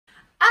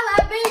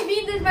Olá,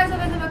 bem-vindas mais uma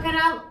vez ao meu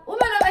canal. O meu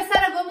nome é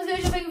Sara Gomes e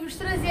hoje eu venho-vos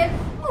trazer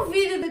um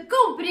vídeo de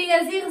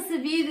comprinhas e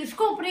recebidos,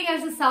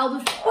 comprinhas de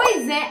saldos,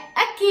 pois é,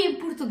 aqui em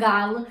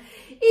Portugal.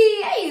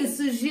 E é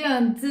isso,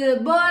 gente,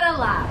 bora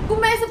lá!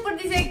 Começo por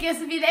dizer que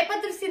esse vídeo é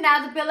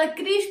patrocinado pela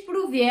Cris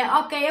Prover,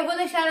 ok? Eu vou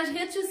deixar as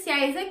redes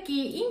sociais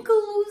aqui,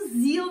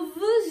 inclusive,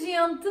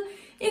 gente,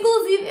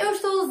 eu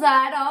estou a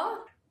usar,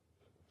 ó,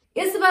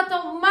 esse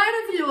batom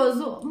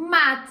maravilhoso,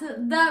 mate,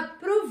 da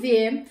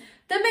Prover.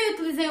 Também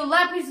utilizei o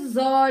lápis dos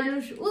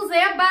olhos,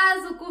 usei a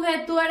base, o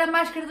corretor, a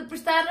máscara de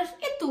pestanas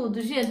e tudo,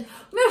 gente.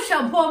 O meu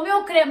shampoo, o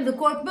meu creme de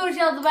corpo, o meu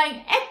gel de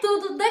banho, é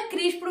tudo da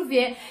Cris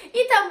Prover.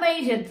 E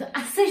também, gente,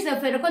 à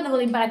sexta-feira, quando eu vou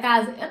limpar a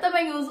casa, eu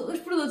também uso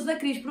os produtos da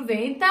Cris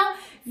Prover. Então,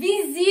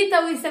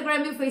 visita o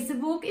Instagram e o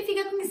Facebook e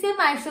fica a conhecer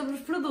mais sobre os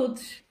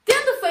produtos.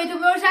 Tendo feito o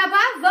meu jabá,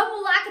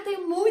 vamos lá que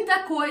tem muita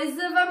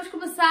coisa. Vamos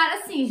começar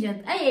assim,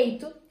 gente, a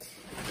eito.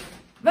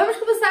 Vamos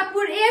começar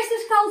por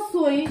estas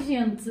calções,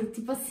 gente,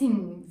 tipo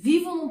assim,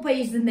 vivo num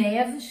país de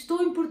neve,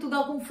 estou em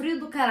Portugal com frio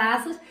do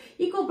caraças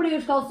e comprei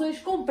os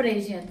calções,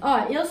 gente,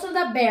 ó, eles são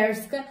da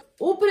Bershka,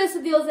 o preço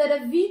deles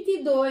era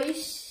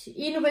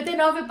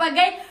 22,99, eu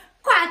paguei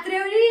 4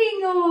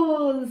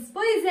 eurinhos,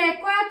 pois é,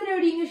 4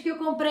 eurinhos que eu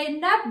comprei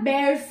na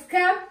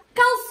Bershka.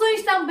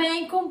 Calções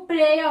também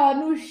comprei, ó,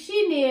 no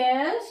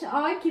chinês,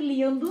 ó, que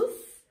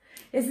lindos.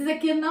 Esses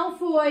aqui não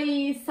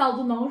foi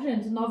saldo não,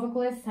 gente, nova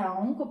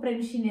coleção, comprei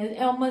no chinês,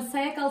 é uma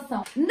saia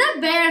calção. Na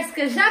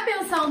Bershka, já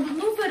pensando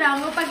no verão,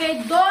 eu paguei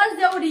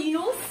 12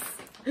 eurinhos,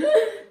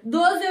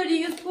 12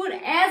 eurinhos por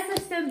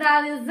essas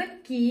sandálias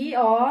aqui,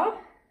 ó,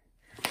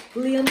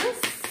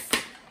 lindas.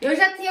 Eu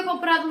já tinha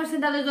comprado umas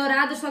sandálias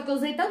douradas, só que eu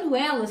usei tanto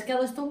elas, que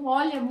elas estão,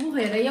 olha,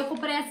 morrer. Aí eu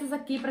comprei essas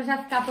aqui pra já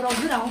ficar para o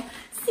verão.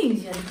 Sim,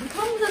 gente, porque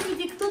vamos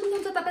admitir que todo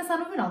mundo já tá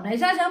pensando no verão, né?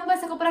 Já eu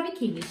começo a comprar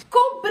biquínis.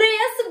 Comprei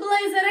esse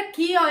blazer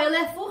aqui, ó, ele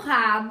é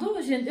forrado.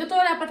 Gente, eu tô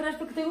olhando pra trás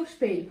porque tem um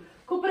espelho.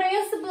 Comprei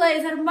esse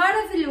blazer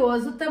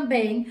maravilhoso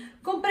também.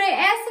 Comprei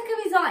essa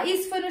camisola,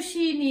 isso foi no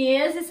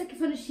chinês, esse aqui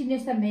foi no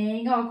chinês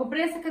também, ó.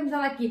 Comprei essa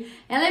camisola aqui,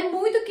 ela é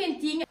muito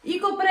quentinha. E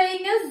comprei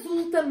em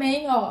azul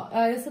também, ó,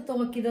 essa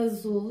tom aqui de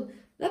azul.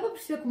 Dá pra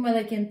perceber como ela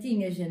é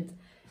quentinha, gente?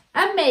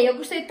 Amei, eu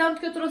gostei tanto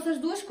que eu trouxe as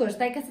duas cores,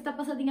 tá? E que essa tá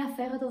passadinha a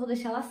ferro, então eu vou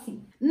deixar ela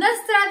assim. Na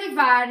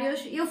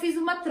Stradivarius, eu fiz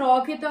uma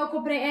troca, então eu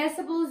comprei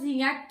essa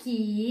blusinha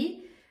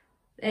aqui.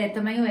 É,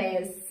 também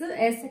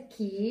essa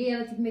aqui,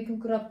 ela tem meio que um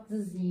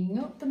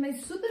croppedzinho, também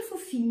super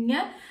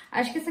fofinha.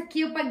 Acho que essa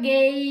aqui eu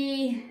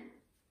paguei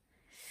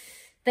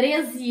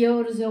 13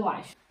 euros, eu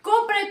acho.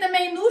 Comprei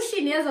também no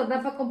chinês, ó, dá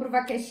pra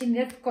comprovar que é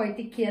chinês com a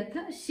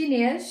etiqueta,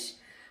 chinês.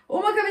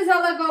 Uma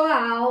camisola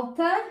gola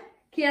alta,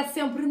 que é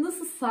sempre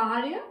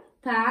necessária,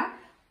 tá?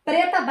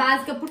 Preta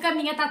básica, porque a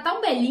minha tá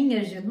tão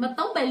belinha, gente, mas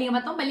tão belinha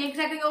que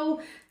já ganhou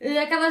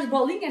aquelas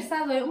bolinhas,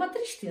 sabe? Uma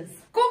tristeza.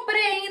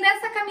 Comprei ainda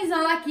essa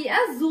camisola aqui,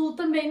 azul,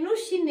 também no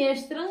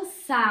chinês,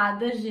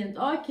 trançada, gente.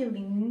 Olha que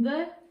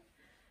linda.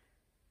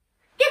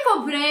 E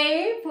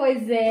comprei,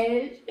 pois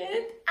é,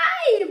 gente.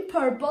 Ai,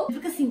 purple.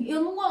 Porque assim,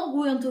 eu não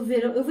aguento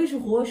ver, eu vejo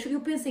roxo e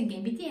eu penso em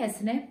quem?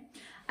 BTS, né?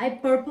 I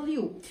Purple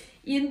You.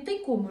 E não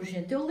tem como,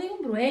 gente, eu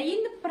lembro,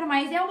 ainda para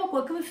mais é uma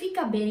cor que me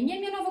fica bem e é a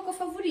minha nova cor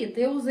favorita.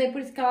 Eu usei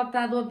por isso que ela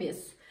tá do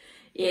avesso.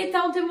 E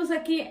então temos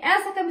aqui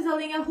essa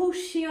camisolinha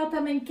roxinha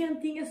também,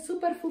 quentinha,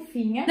 super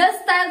fofinha. Na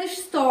Style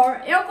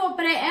Store eu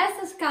comprei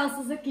essas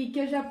calças aqui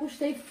que eu já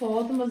postei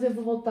foto, mas eu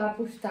vou voltar a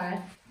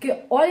postar. Que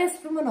olha esses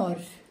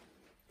pormenores.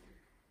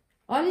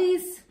 Olha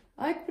isso.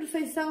 Olha que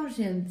perfeição,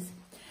 gente.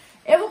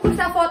 Eu vou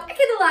postar foto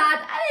aqui do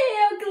lado.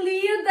 Ai, que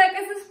linda com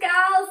essas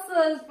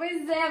calças.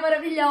 Pois é,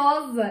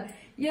 maravilhosa.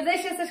 E eu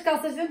deixo essas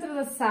calças dentro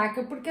da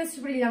saca porque esses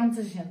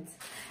brilhantes, gente,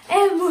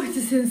 é muito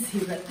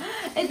sensível.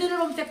 Então nós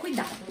vamos ter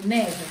cuidado,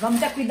 né? Vamos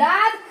ter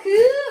cuidado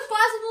que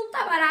quase não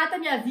tá barata a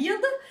minha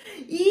vida.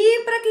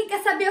 E pra quem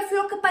quer saber, fui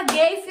eu que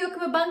paguei, fui eu que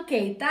me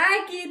banquei,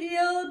 tá,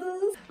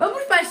 queridos?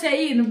 Vamos pra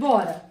Shein,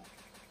 bora?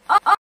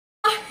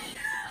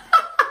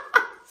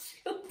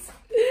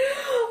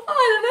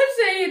 Olha, na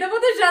Shein, eu vou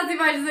deixar as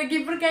imagens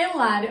aqui porque é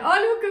hilário.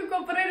 Olha o que eu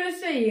comprei na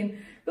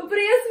Shein.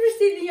 Comprei esse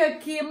vestidinho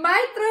aqui,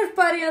 mais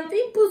transparente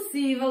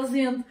impossível,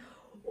 gente.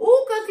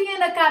 O que eu tinha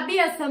na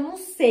cabeça, não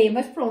sei,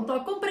 mas pronto, ó,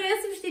 comprei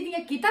esse vestidinho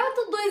aqui. Tava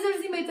tudo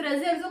 2,5€,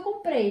 3 euros, eu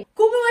comprei.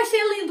 Como eu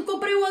achei lindo,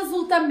 comprei o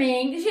azul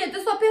também. Gente,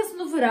 eu só penso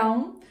no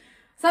verão.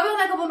 Sabe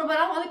onde é que eu vou no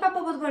verão? Olha pra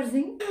popa do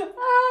barzinho.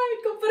 Ai,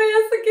 comprei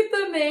esse aqui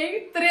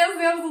também.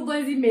 3 euros ou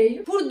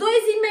 2,5. Por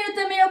 2,5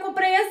 também eu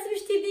comprei esse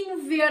vestidinho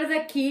verde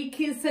aqui,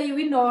 que saiu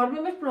enorme.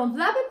 Mas pronto,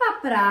 dá pra ir pra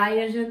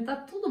praia, gente, tá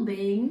tudo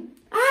bem.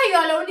 Ai,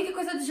 olha, a única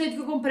coisa do jeito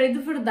que eu comprei de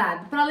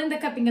verdade, para além da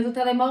capinha do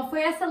telemóvel,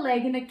 foi essa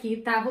legging aqui,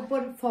 tá? Vou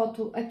pôr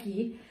foto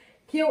aqui.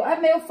 Que eu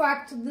amei o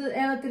facto de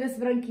ela ter esse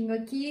branquinho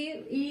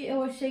aqui e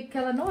eu achei que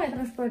ela não é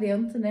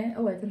transparente, né?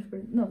 Ou é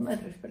transparente? Não, não é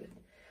transparente.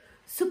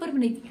 Super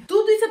bonitinha.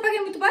 Tudo isso eu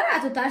paguei muito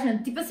barato, tá,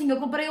 gente? Tipo assim, eu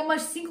comprei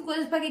umas 5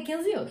 coisas e paguei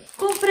 15 euros.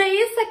 Comprei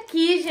esse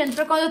aqui, gente,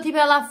 para quando eu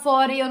estiver lá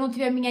fora e eu não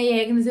tiver a minha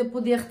Agnes, eu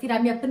poder retirar a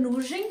minha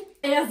penugem.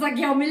 Essa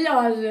aqui é o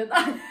melhor, gente.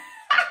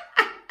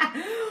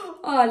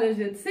 Olha,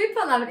 gente, sem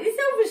palavras. Isso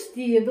é um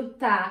vestido,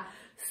 tá?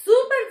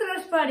 Super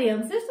transparente.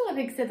 transparente. Vocês estão a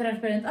ver que isso é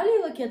transparente? Olha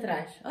ele aqui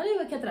atrás. Olha ele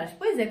aqui atrás.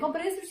 Pois é,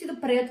 comprei esse vestido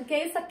preto, que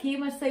é esse aqui,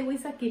 mas saiu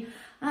isso aqui.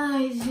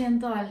 Ai,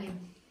 gente, olhem.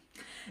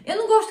 Eu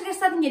não gosto de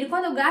gastar dinheiro.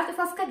 Quando eu gasto, eu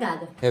faço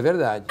cagada. É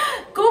verdade.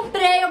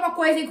 Comprei uma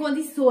coisa em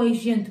condições,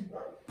 gente.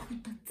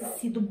 Puta,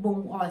 tecido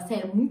bom. Ó,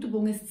 sério, muito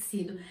bom esse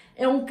tecido.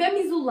 É um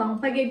camisolão.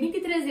 Paguei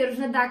 23 euros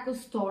na Daco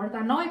Store,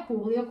 tá? Não é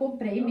publi, eu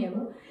comprei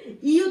mesmo.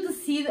 E o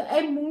tecido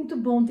é muito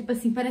bom. Tipo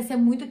assim, parece ser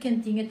muito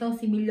quentinho. Então,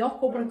 assim, a melhor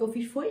compra que eu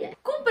fiz foi essa.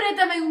 Comprei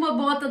também uma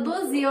bota,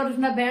 12 euros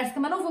na Bershka,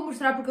 mas não vou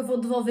mostrar porque eu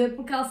vou devolver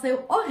porque ela saiu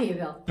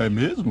horrível. É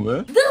mesmo,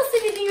 é? Dos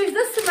seguidinhos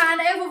da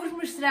semana, eu vou-vos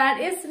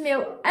mostrar esse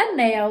meu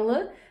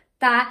anel,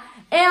 tá?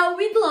 É o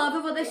With Love,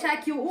 eu vou deixar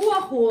aqui o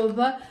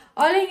arroba.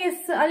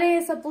 Olhem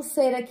essa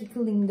pulseira aqui, que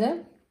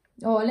linda.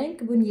 Olhem,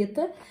 que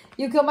bonita.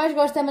 E o que eu mais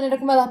gosto é a maneira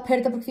como ela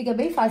aperta, porque fica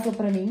bem fácil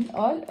pra mim.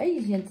 Olha, ai,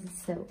 gente do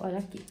céu, olha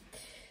aqui.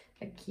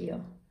 Aqui, ó.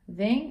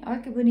 Vem, olha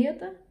que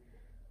bonita.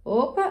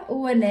 Opa,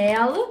 o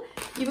anel.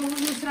 E vamos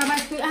mostrar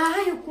mais coisas.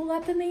 Ai, o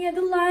colar também é de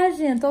lá,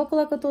 gente. Olha o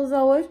colar que eu tô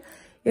usando hoje.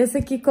 Esse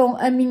aqui com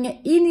a minha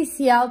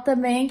inicial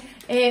também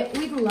é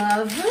With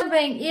Love.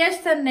 Também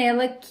este anel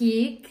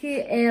aqui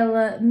que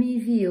ela me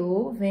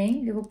enviou.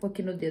 Vem, eu vou pôr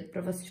aqui no dedo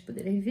para vocês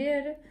poderem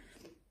ver.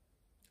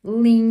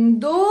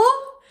 Lindo!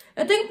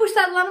 Eu tenho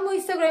postado lá no meu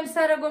Instagram,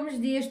 Sara Gomes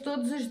Dias,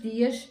 todos os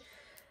dias.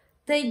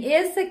 Tem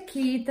esse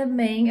aqui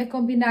também a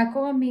combinar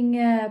com a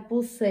minha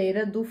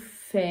pulseira do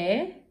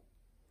Fé.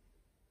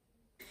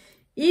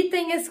 E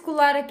tem esse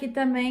colar aqui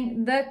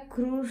também da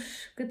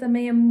Cruz, que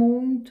também é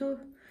muito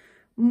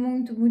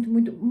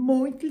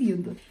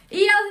lindo.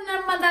 E elas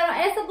ainda me mandaram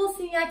essa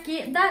bolsinha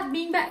aqui da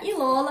Bimba e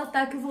Lola,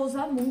 tá? Que eu vou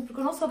usar muito, porque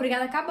eu não sou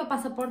obrigada. Cabe meu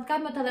passaporte,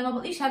 cabe meu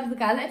telemóvel e chaves de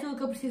casa. É tudo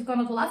que eu preciso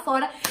quando eu tô lá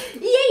fora.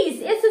 E é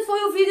isso, esse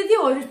foi o vídeo de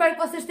hoje. Espero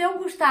que vocês tenham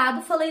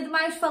gostado. Falei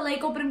demais,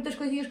 comprei muitas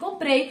coisinhas,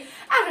 comprei.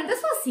 Ah, gente, é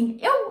só assim,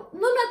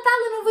 no Natal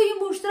eu não venho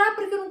mostrar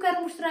porque eu não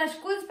quero mostrar as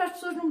coisas para as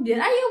pessoas não me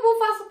dizerem.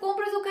 Faço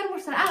compras, eu quero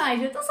mostrar. Ah,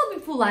 gente, eu sou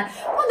bipolar.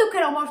 Quando eu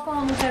quero eu mostro, quando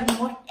eu não quero não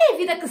mostro. É a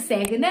vida que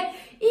segue, né?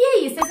 E é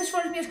isso, essas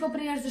foram as minhas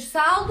comprinhas dos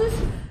saldos.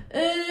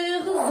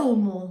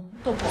 Resumo,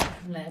 estou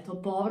pobre, né? Estou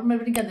pobre, mas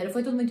brincadeira,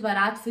 foi tudo muito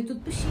barato, foi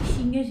tudo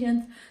pechincha,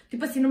 gente.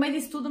 Tipo assim, no meio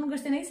disso tudo eu não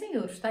gastei nem 100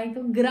 euros, tá?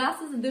 Então,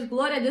 graças a Deus,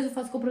 glória a Deus, eu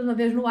faço compras uma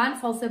vez no ano,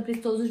 falo sempre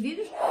isso em todos os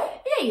vídeos.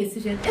 E é isso,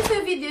 gente. Esse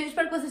foi o vídeo de hoje,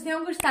 espero que vocês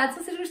tenham gostado.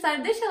 Se vocês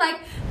gostaram, deixa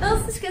like,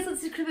 não se esqueçam de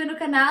se inscrever no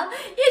canal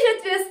e a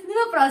gente vê-se no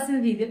meu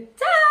próximo vídeo.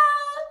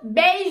 Tchau!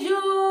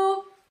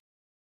 Beijo!